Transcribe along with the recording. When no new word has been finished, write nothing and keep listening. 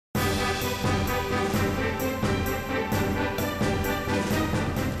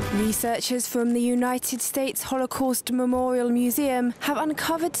Researchers from the United States Holocaust Memorial Museum have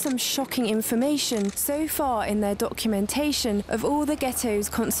uncovered some shocking information so far in their documentation of all the ghettos,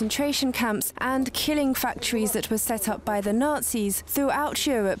 concentration camps and killing factories that were set up by the Nazis throughout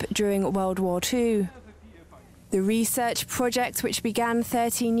Europe during World War II. The research project, which began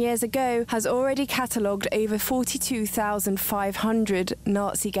 13 years ago, has already catalogued over 42,500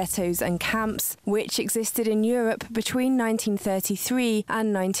 Nazi ghettos and camps, which existed in Europe between 1933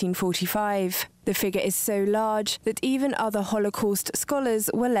 and 1945. The figure is so large that even other Holocaust scholars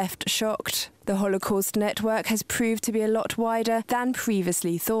were left shocked. The Holocaust network has proved to be a lot wider than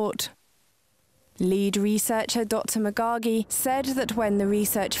previously thought. Lead researcher Dr. Magagi said that when the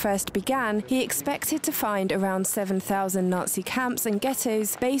research first began, he expected to find around 7,000 Nazi camps and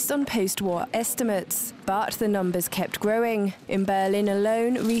ghettos based on post-war estimates. But the numbers kept growing. In Berlin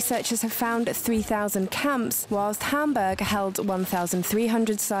alone, researchers have found 3,000 camps, whilst Hamburg held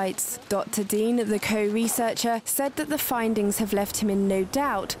 1,300 sites. Dr. Dean, the co-researcher, said that the findings have left him in no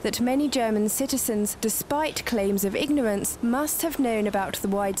doubt that many German citizens, despite claims of ignorance, must have known about the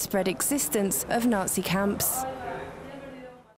widespread existence of Nazi camps.